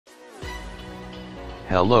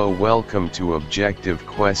Hello, welcome to Objective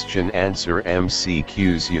Question Answer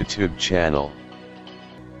MCQs YouTube channel.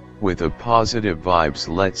 With a positive vibes,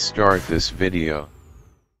 let's start this video.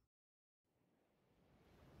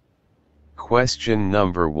 Question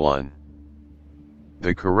number 1.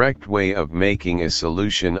 The correct way of making a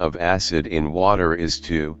solution of acid in water is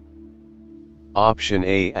to: Option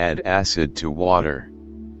A, add acid to water.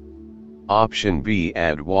 Option B,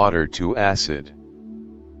 add water to acid.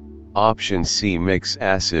 Option C, mix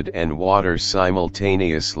acid and water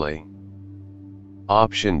simultaneously.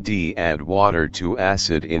 Option D, add water to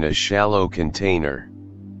acid in a shallow container.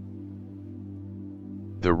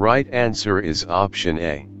 The right answer is option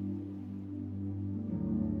A.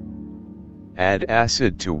 Add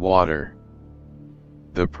acid to water.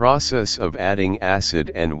 The process of adding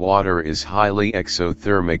acid and water is highly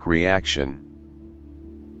exothermic reaction.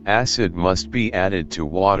 Acid must be added to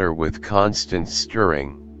water with constant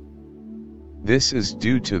stirring. This is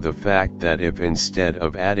due to the fact that if instead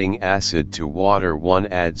of adding acid to water one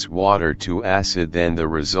adds water to acid, then the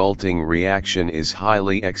resulting reaction is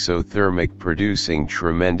highly exothermic, producing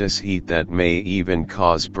tremendous heat that may even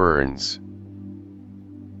cause burns.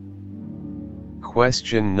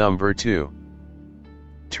 Question number 2.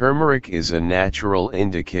 Turmeric is a natural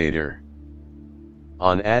indicator.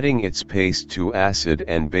 On adding its paste to acid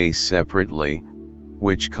and base separately,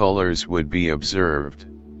 which colors would be observed?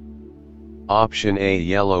 Option A,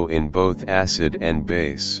 yellow in both acid and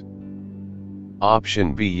base.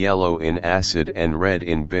 Option B, yellow in acid and red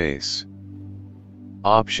in base.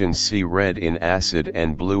 Option C, red in acid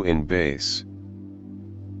and blue in base.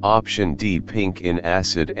 Option D, pink in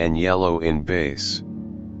acid and yellow in base.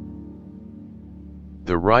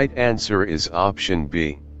 The right answer is option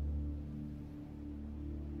B.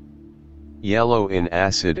 Yellow in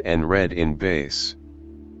acid and red in base.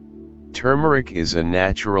 Turmeric is a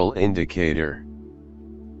natural indicator.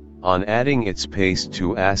 On adding its paste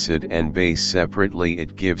to acid and base separately,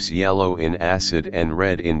 it gives yellow in acid and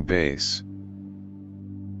red in base.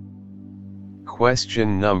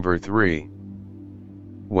 Question number 3.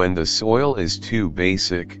 When the soil is too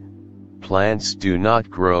basic, plants do not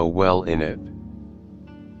grow well in it.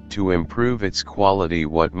 To improve its quality,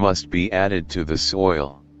 what must be added to the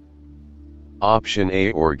soil? Option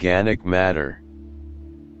A, organic matter.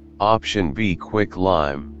 Option B,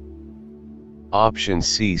 quicklime. Option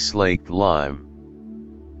C, slaked lime.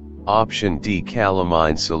 Option D,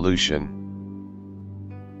 calamine solution.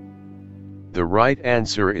 The right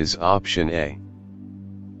answer is option A.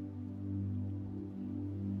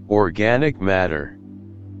 Organic matter.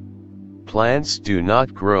 Plants do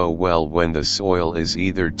not grow well when the soil is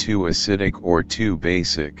either too acidic or too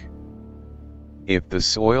basic. If the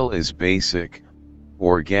soil is basic,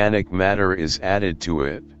 organic matter is added to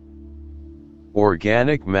it.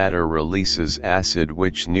 Organic matter releases acid,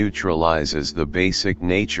 which neutralizes the basic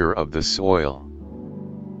nature of the soil.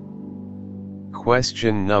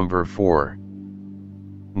 Question number 4.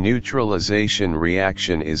 Neutralization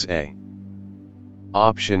reaction is A.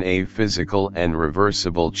 Option A, physical and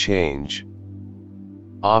reversible change.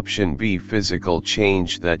 Option B, physical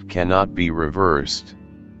change that cannot be reversed.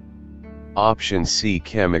 Option C,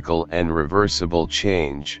 chemical and reversible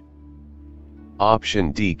change.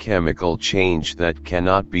 Option D, chemical change that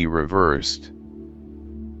cannot be reversed.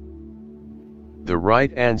 The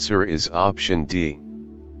right answer is option D.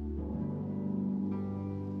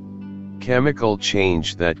 Chemical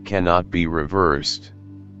change that cannot be reversed.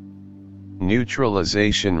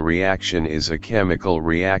 Neutralization reaction is a chemical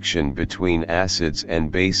reaction between acids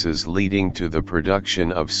and bases leading to the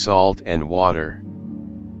production of salt and water.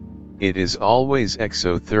 It is always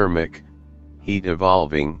exothermic, heat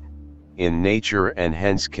evolving, in nature, and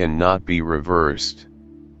hence cannot be reversed.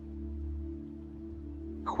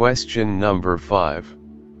 Question number 5.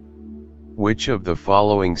 Which of the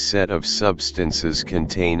following set of substances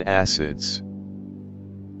contain acids?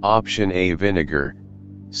 Option A, vinegar,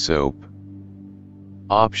 soap.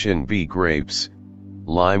 Option B, grapes,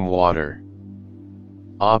 lime water.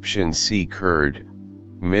 Option C, curd,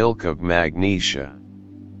 milk of magnesia.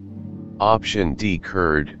 Option D,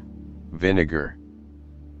 curd, vinegar.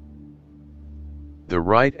 The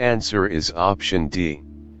right answer is option D.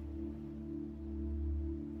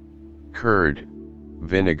 Curd,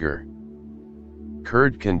 vinegar.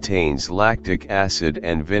 Curd contains lactic acid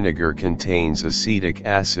and vinegar contains acetic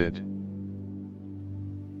acid.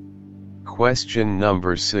 Question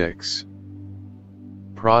number 6.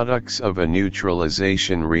 Products of a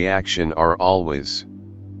neutralization reaction are always: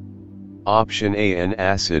 Option A, an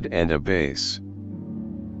acid and a base.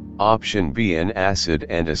 Option B, an acid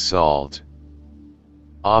and a salt.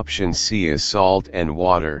 Option C is salt and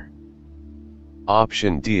water.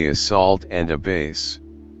 Option D, a salt and a base.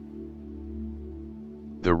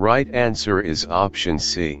 The right answer is option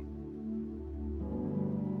C.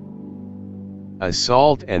 A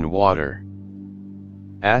salt and water.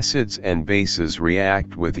 Acids and bases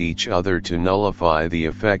react with each other to nullify the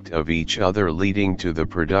effect of each other, leading to the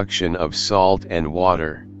production of salt and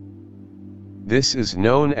water. This is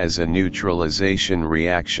known as a neutralization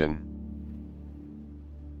reaction.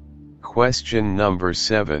 Question number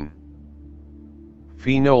 7.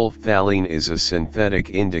 Phenolphthalein is a synthetic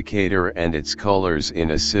indicator, and its colors in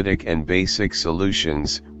acidic and basic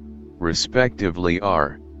solutions, respectively,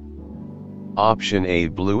 are: Option A,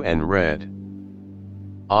 blue and red.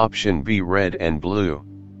 Option B, red and blue.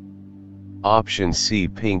 Option C,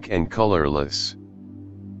 pink and colorless.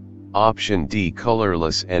 Option D,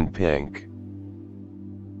 colorless and pink.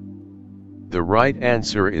 The right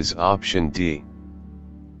answer is option D.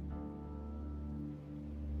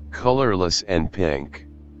 Colorless and pink.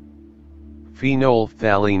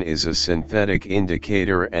 Phenolphthalein is a synthetic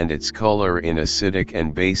indicator, and its color in acidic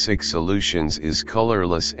and basic solutions is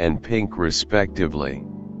colorless and pink, respectively.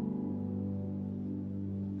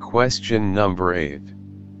 Question number 8.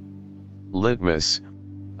 Litmus,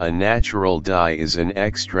 a natural dye, is an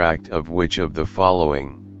extract of which of the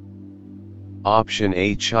following? Option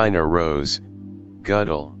A, China rose,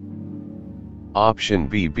 Goodall. Option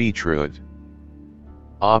B, beetroot.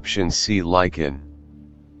 Option C, lichen.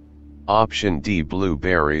 Option D,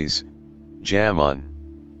 blueberries, jamon.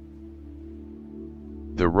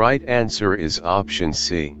 The right answer is option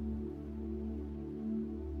C.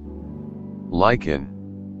 Lichen.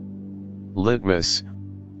 Litmus,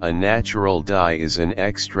 a natural dye, is an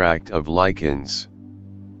extract of lichens.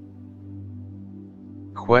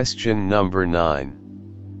 Question number 9.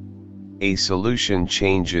 A solution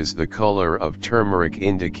changes the color of turmeric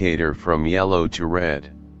indicator from yellow to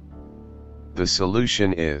red. The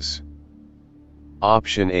solution is: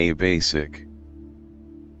 Option A, basic.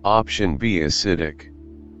 Option B, acidic.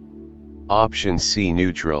 Option C,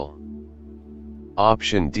 neutral.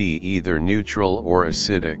 Option D, either neutral or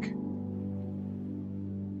acidic.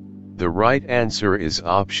 The right answer is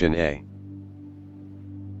option A.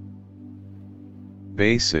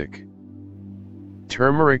 Basic.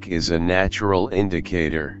 Turmeric is a natural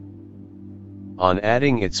indicator. On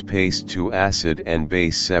adding its paste to acid and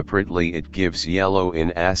base separately, it gives yellow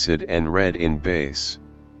in acid and red in base.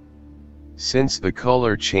 Since the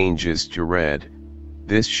color changes to red,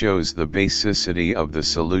 this shows the basicity of the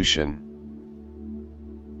solution.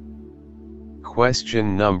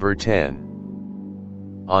 Question number 10.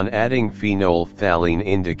 On adding phenolphthalein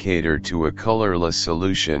indicator to a colorless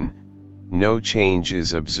solution, no change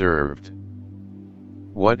is observed.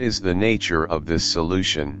 What is the nature of this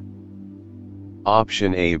solution?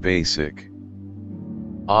 Option A, basic.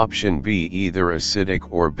 Option B, either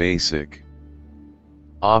acidic or basic.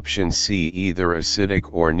 Option C, either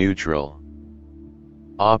acidic or neutral.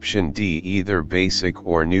 Option D, either basic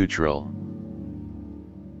or neutral.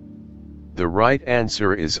 The right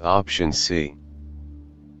answer is option C.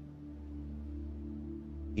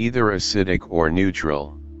 Either acidic or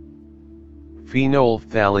neutral.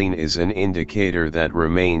 Phenolphthalein is an indicator that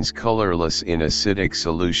remains colorless in acidic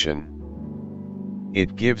solution.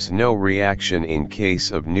 It gives no reaction in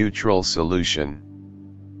case of neutral solution.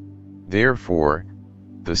 Therefore,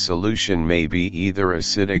 the solution may be either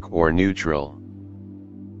acidic or neutral.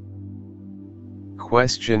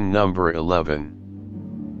 Question number 11.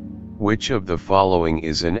 Which of the following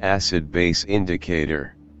is an acid-base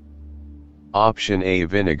indicator? Option A,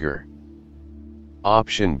 vinegar.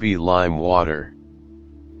 Option B, lime water.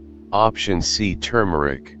 Option C,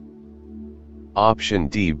 turmeric. Option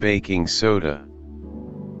D, baking soda.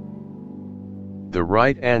 The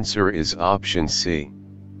right answer is option C.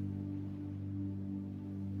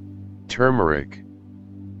 Turmeric.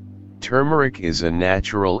 Turmeric is a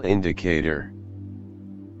natural indicator.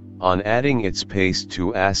 On adding its paste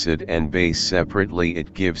to acid and base separately,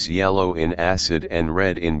 it gives yellow in acid and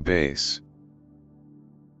red in base.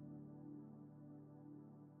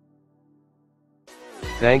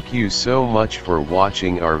 Thank you so much for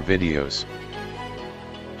watching our videos.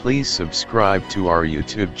 Please subscribe to our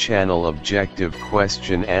YouTube channel Objective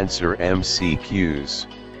Question Answer MCQs.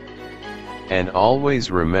 And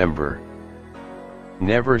always remember,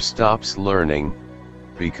 never stops learning,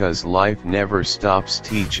 because life never stops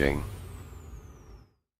teaching.